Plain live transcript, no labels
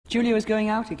Julia is going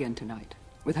out again tonight,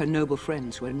 with her noble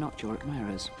friends who are not your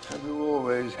admirers. Have you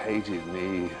always hated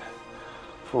me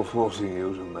for forcing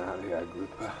you to marry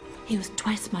Agrippa? He was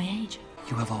twice my age.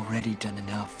 You have already done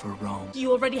enough for Rome.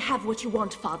 You already have what you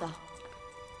want, Father.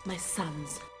 My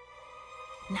sons.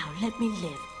 Now let me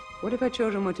live. What if her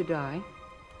children were to die?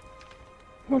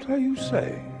 What are you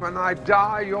saying? When I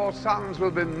die, your sons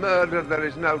will be murdered. There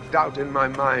is no doubt in my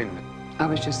mind. I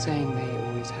was just saying they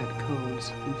always had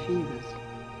colds and fevers.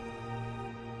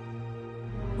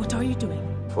 What are you doing?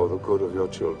 For the good of your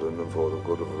children and for the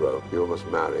good of Rome, you must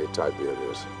marry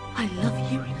Tiberius. I love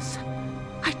Iulus.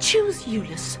 I choose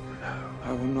Iulus.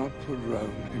 I will not put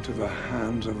Rome into the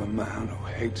hands of a man who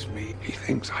hates me. He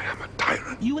thinks I am a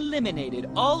tyrant. You eliminated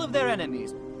all of their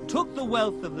enemies, took the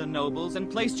wealth of the nobles, and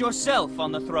placed yourself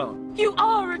on the throne. You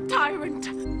are a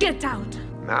tyrant. Get out.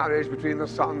 Marriage between the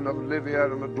son of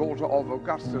Livia and the daughter of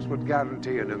Augustus would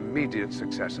guarantee an immediate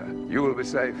successor. You will be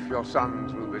safe, your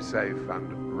sons will be safe,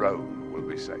 and Rome will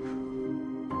be safe.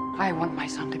 I want my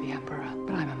son to be emperor,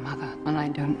 but I'm a mother, and I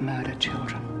don't murder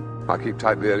children. I'll keep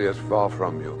Tiberius far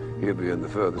from you. He'll be in the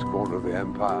furthest corner of the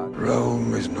empire.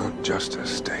 Rome is not just a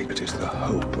state, it is the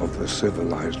hope of the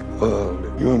civilized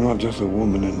world. You're not just a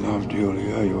woman in love,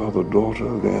 Julia. You are the daughter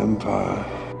of the empire.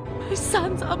 My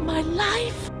sons are my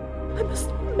life. I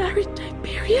must marry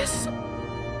Tiberius.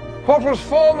 What was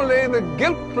formerly the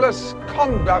guiltless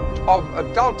conduct of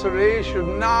adultery should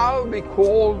now be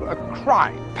called a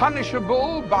crime,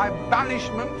 punishable by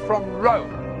banishment from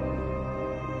Rome.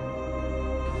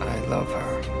 I love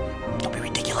her. Don't be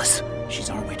ridiculous. She's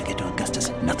our way to get to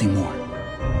Augustus, nothing more.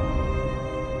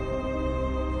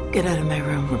 Get out of my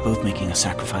room. We're both making a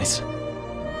sacrifice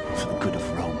for the good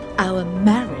of Rome. Our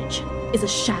marriage is a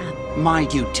sham. My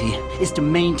duty is to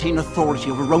maintain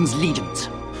authority over Rome's legions.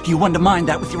 You undermine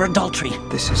that with your adultery.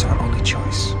 This is our only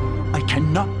choice. I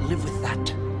cannot live with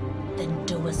that. Then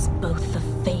do us both a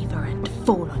favor and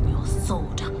fall on your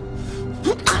sword.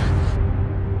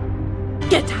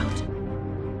 Get out!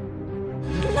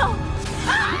 No!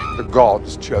 The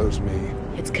gods chose me.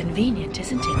 It's convenient,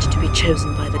 isn't it, to be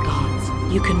chosen by the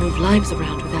gods? You can move lives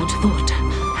around without thought.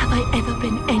 Have I ever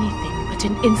been anything but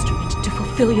an instrument to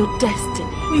fulfill your destiny?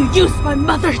 You used my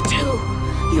mother too!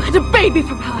 You had a baby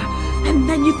from her, and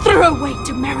then you threw her away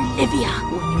to marry Livia.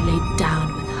 When you laid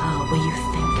down with her, were you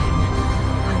thinking,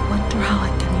 I wonder how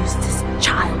I can use this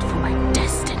child for my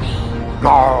destiny?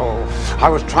 No, I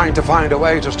was trying to find a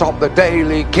way to stop the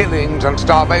daily killings and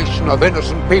starvation of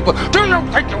innocent people. Do you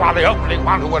think you are the only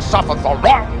one who has suffered for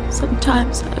wrong?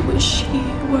 Sometimes I wish he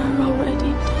were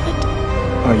already dead.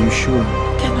 Are you sure?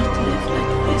 I cannot live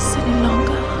like this any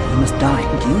longer. You must die.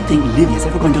 Do you think Livia's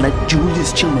ever going to let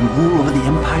Julia's children rule over the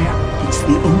empire? It's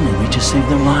the only way to save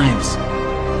their lives.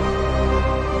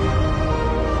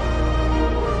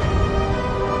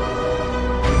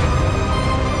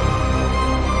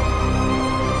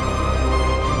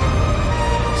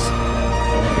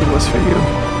 It was for you.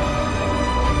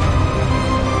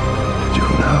 Did you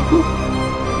know?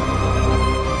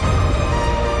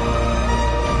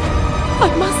 I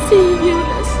must see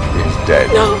Iulus. He's dead.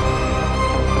 No!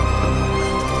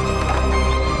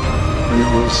 You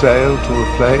will sail to a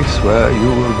place where you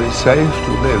will be safe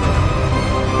to live.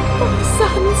 My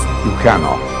sons! You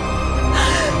cannot.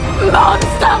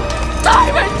 Monster!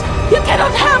 Tyrant! You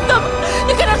cannot have them!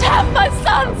 You cannot have my I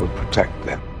sons! will protect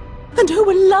them. And who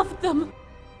will love them?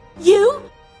 You?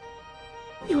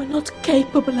 You are not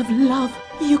capable of love.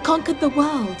 You conquered the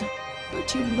world,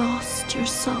 but you lost your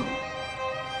soul.